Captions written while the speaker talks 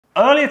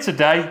earlier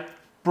today,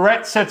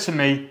 Brett said to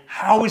me,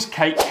 how is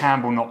Cate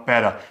Campbell not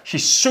better?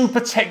 She's super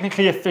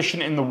technically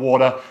efficient in the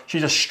water.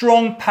 She's a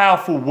strong,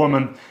 powerful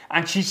woman,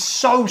 and she's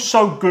so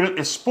good at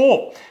this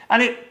sport.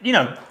 And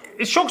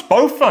it shocks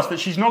both of us that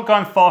she's not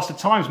going faster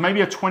times,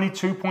 maybe a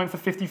 22 point for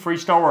 50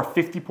 freestyle or a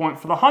 50 point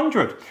for the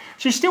 100.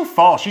 She's still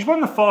fast. She's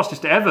one of the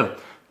fastest ever.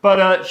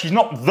 But she's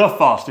not the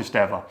fastest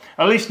ever,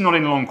 at least not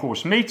in long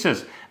course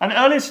meters. And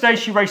earlier today,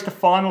 she raced the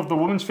final of the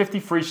women's 50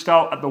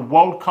 freestyle at the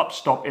World Cup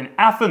stop in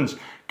Athens,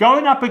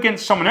 going up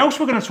against someone else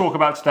we're going to talk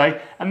about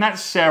today, and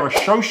that's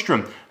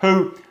Sjöström,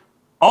 who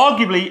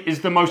arguably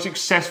is the most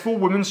successful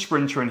women's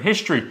sprinter in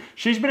history.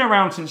 She's been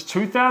around since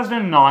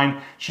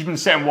 2009. She's been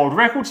setting world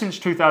records since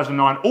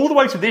 2009, all the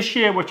way to this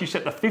year, where she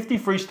set the 50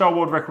 freestyle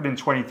world record in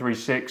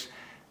 23.6.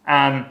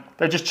 And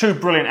they're just two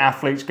brilliant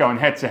athletes going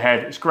head to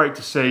head. It's great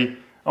to see.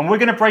 And we're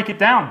going to break it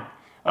down.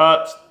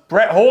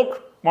 Brett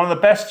Hawke, one of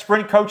the best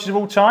sprint coaches of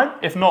all time,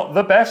 if not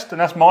the best, and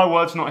that's my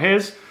words, not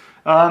his.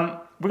 We're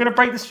going to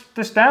break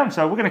this down.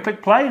 So we're going to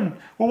click play and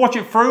we'll watch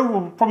it through.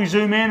 We'll probably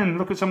zoom in and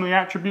look at some of the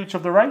attributes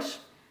of the race.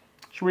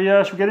 Should we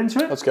get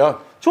into it? Let's go.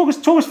 Talk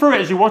us through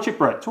it as you watch it,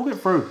 Brett. Talk it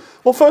through.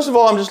 Well, first of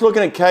all, I'm just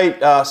looking at Cate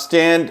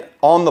stand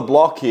on the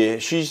block here.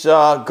 She's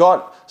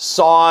got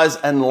size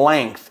and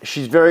length.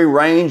 She's very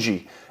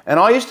rangy. And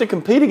I used to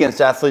compete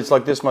against athletes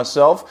like this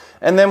myself.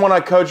 And then when I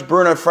coached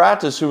Bruno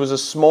Fratis, who was a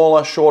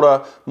smaller,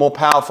 shorter, more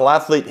powerful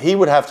athlete, he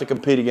would have to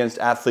compete against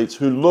athletes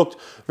who looked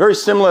very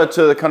similar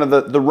to the kind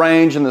of the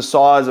range and the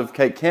size of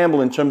Cate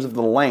Campbell in terms of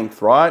the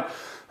length, right?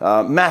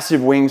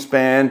 Massive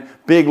wingspan,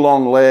 big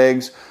long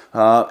legs.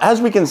 As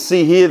we can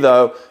see here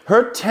though,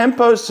 her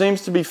tempo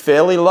seems to be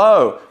fairly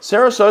low.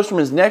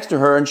 Sjöström is next to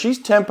her and she's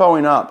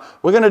tempoing up.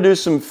 We're going to do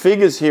some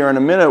figures here in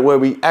a minute where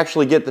we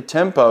actually get the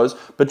tempos,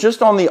 but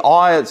just on the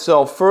eye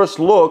itself, first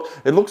look,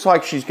 it looks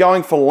like she's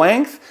going for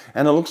length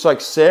and it looks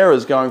like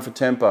Sarah's going for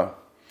tempo.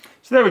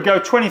 So there we go,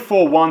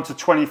 24.1 to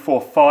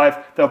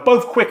 24.5. They were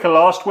both quicker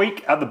last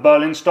week at the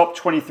Berlin stop,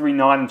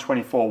 23.9 and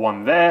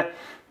 24.1 there.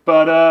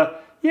 But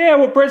yeah,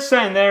 what Brett's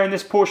saying there in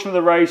this portion of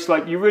the race,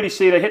 like you really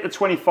see they hit the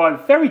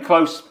 25 very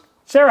close.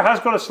 Sarah has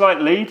got a slight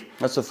lead.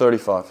 That's a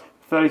 35.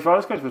 35,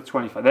 let's go to the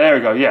 25. There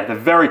we go, yeah, they're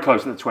very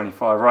close to the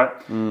 25, right?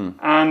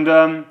 And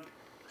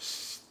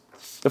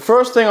the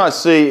first thing I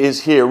see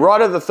is here, right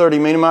at the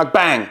 30-meter mark,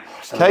 bang!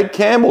 Cate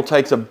Campbell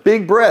takes a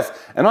big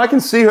breath, and I can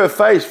see her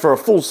face for a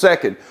full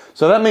second.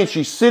 So that means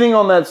she's sitting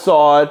on that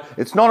side,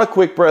 it's not a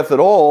quick breath at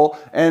all,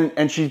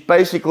 and she's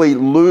basically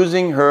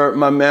losing her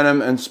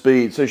momentum and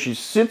speed. So she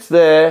sits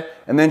there,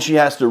 and then she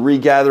has to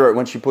regather it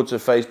when she puts her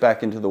face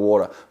back into the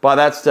water. By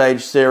that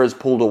stage, Sarah's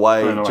pulled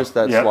away, just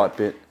that slight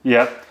bit.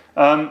 Yeah.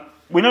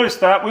 We noticed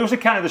that. We also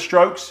counted the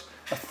strokes.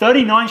 A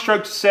 39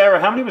 strokes to Sarah.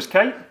 How many was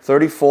Cate?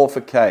 34 for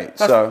Cate.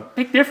 That's a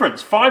big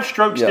difference. 5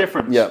 strokes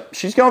difference. Yeah.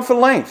 She's going for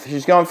length.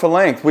 She's going for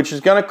length, which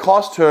is going to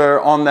cost her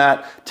on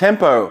that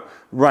tempo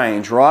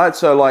range, right?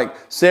 So like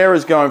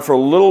Sarah's going for a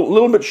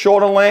little bit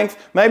shorter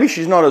length. Maybe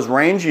she's not as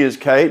rangy as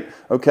Cate,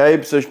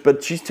 okay? So,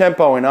 but she's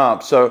tempoing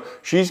up. So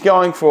she's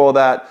going for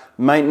that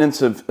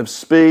maintenance of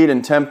speed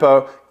and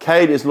tempo.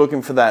 Cate is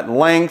looking for that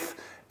length.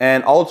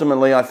 And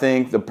ultimately, I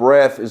think the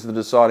breath is the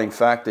deciding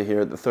factor here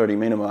at the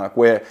 30-meter mark,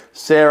 where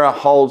Sarah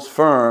holds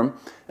firm.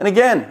 And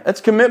again,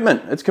 it's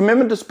commitment. It's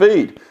commitment to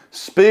speed.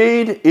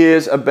 Speed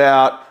is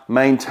about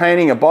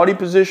maintaining a body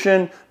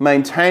position,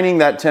 maintaining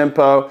that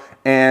tempo,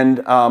 and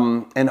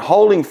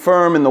holding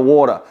firm in the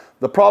water.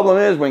 The problem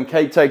is when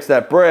Cate takes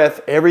that breath,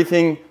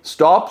 everything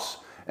stops,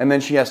 and then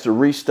she has to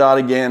restart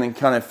again and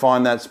kind of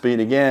find that speed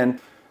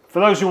again. For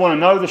those who want to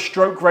know the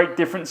stroke rate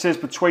differences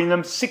between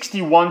them,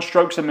 61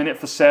 strokes a minute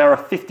for Sarah,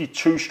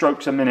 52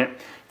 strokes a minute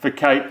for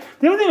Cate.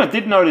 The other thing I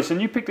did notice,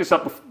 and you picked this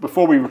up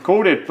before we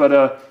recorded,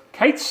 but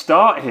Cate's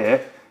start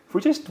here, if we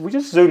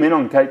just zoom in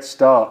on Cate's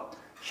start,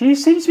 she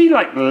seems to be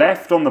like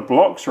left on the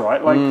blocks,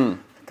 right? Like,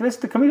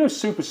 can we go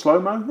super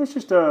slow-mo? Let's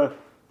just,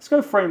 let's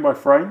go frame by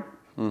frame.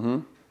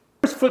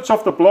 His foot's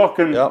off the block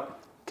and... Yep.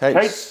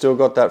 Kate's still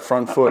got that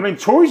front foot. I mean,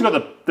 Tori's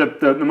got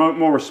the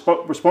more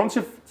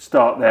responsive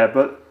start there,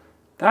 but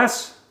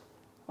that's,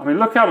 I mean,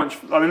 look how much,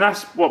 I mean,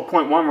 that's what,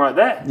 0.1 right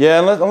there. Yeah,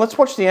 and let's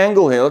watch the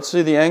angle here. Let's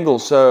see the angle.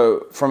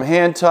 So from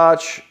hand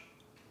touch,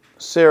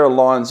 Sarah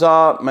lines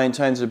up,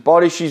 maintains her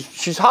body.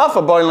 She's half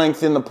a body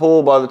length in the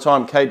pool by the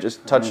time Cate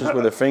just touches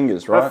with her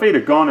fingers, right? Her feet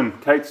are gone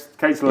and Kate's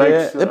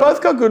legs. Yeah, they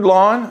both got good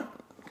line.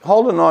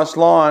 Hold a nice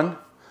line.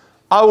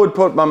 I would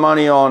put my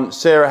money on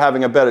Sarah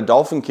having a better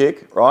dolphin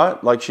kick,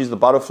 right? Like she's the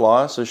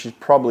butterfly, so she's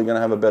probably going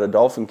to have a better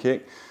dolphin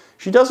kick.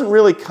 She doesn't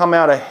really come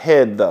out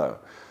ahead though.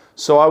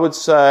 So I would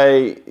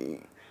say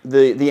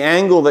the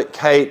angle that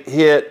Cate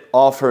hit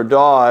off her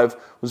dive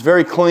was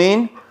very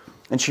clean,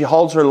 and she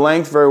holds her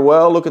length very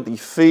well. Look at the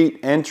feet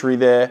entry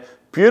there.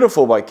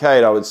 Beautiful by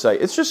Cate, I would say.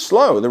 It's just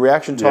slow. The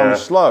reaction time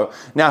is slow.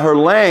 Now her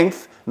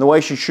length and the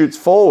way she shoots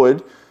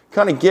forward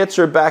kind of gets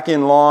her back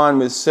in line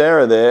with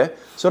Sarah there.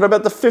 So at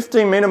about the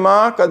 15-meter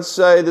mark, I'd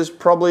say there's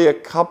probably a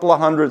couple of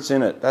hundredths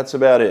in it. That's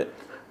about it.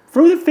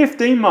 Through the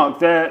 15 mark,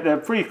 they're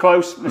pretty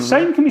close. The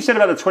same can be said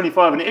about the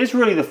 25, and it is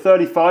really the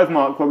 35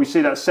 mark where we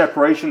see that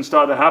separation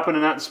start to happen,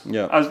 and that's,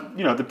 as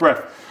you know, the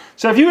breath.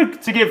 So if you were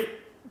to give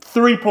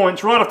 3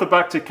 points right off the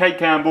back to Cate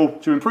Campbell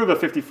to improve her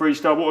 50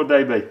 freestyle, what would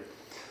they be?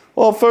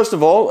 Well, first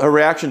of all, her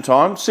reaction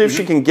time. See if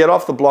she can get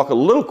off the block a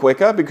little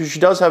quicker, because she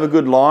does have a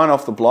good line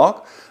off the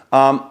block.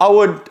 I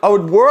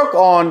would work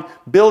on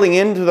building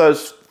into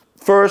those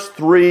first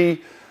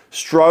 3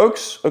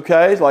 strokes,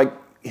 okay? Like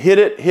hit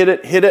it, hit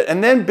it, hit it,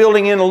 and then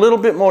building in a little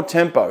bit more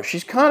tempo.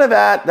 She's kind of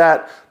at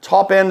that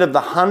top end of the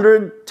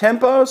 100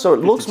 tempo, so it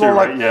looks more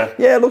like,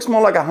 it looks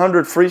more like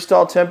 100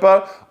 freestyle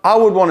tempo. I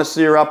would want to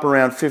see her up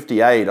around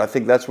 58. I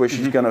think that's where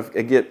she's going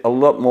to get a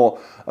lot more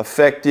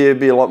effective,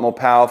 be a lot more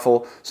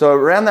powerful. So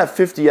around that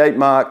 58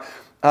 mark.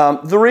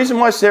 The reason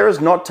why Sarah's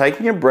not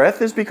taking a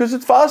breath is because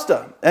it's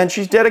faster, and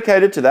she's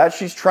dedicated to that.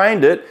 She's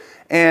trained it,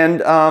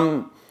 and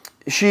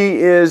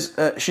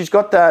she's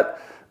got that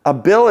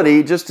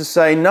ability just to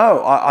say,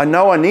 no, I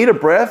know I need a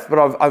breath, but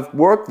I've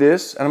worked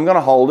this and I'm going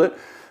to hold it.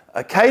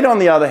 Cate, on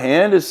the other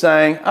hand, is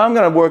saying, I'm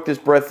going to work this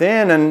breath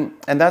in,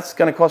 and that's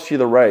going to cost you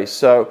the race.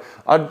 So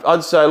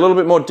I'd say a little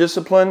bit more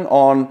discipline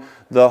on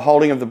the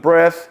holding of the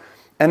breath.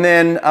 And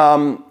then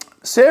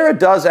Sarah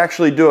does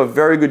actually do a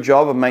very good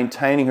job of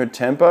maintaining her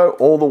tempo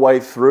all the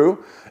way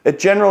through. It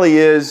generally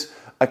is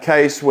a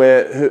case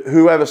where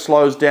whoever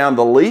slows down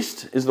the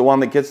least is the one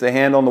that gets their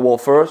hand on the wall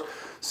first.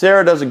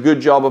 Sarah does a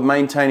good job of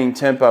maintaining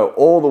tempo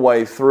all the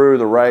way through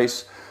the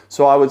race.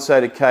 So I would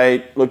say to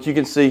Cate, look, you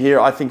can see here,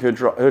 I think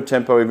her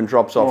tempo even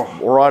drops off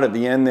right at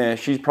the end there.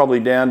 She's probably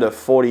down to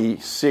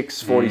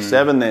 46,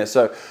 47 there.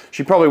 So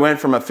she probably went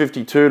from a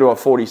 52 to a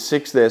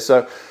 46 there.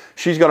 So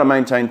she's got to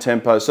maintain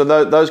tempo. So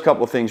those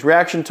couple of things.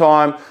 Reaction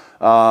time,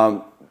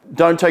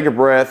 don't take a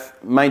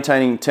breath,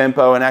 maintaining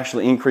tempo, and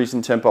actually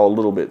increasing tempo a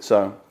little bit.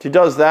 So if she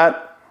does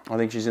that, I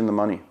think she's in the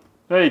money.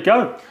 There you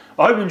go.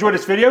 I hope you enjoyed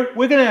this video.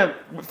 We're going to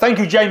thank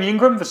you, Jamie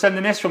Ingram, for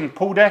sending this from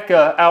pool deck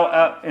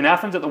out in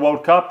Athens at the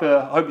World Cup.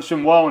 I hope you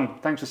swim well, and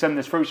thanks for sending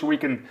this through so we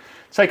can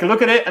take a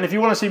look at it. And if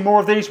you want to see more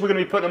of these, we're going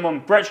to be putting them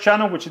on Brett's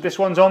channel, which is this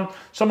one's on.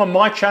 Some on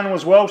my channel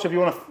as well. So if you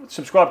want to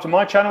subscribe to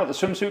my channel at The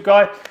Swimsuit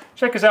Guy,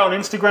 check us out on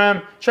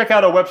Instagram. Check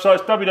out our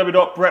websites,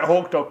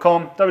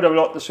 www.bretthawke.com,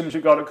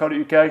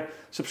 www.theswimsuitguy.co.uk.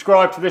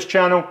 Subscribe to this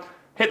channel.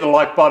 Hit the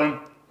like button.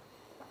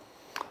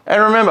 And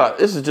remember,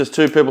 this is just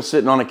 2 people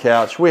sitting on a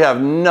couch. We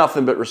have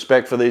nothing but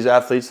respect for these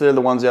athletes. They're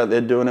the ones out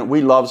there doing it. We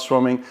love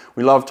swimming.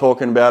 We love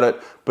talking about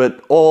it.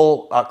 But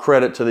all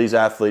credit to these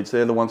athletes.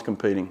 They're the ones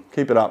competing.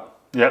 Keep it up.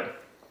 Yep.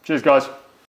 Cheers, guys.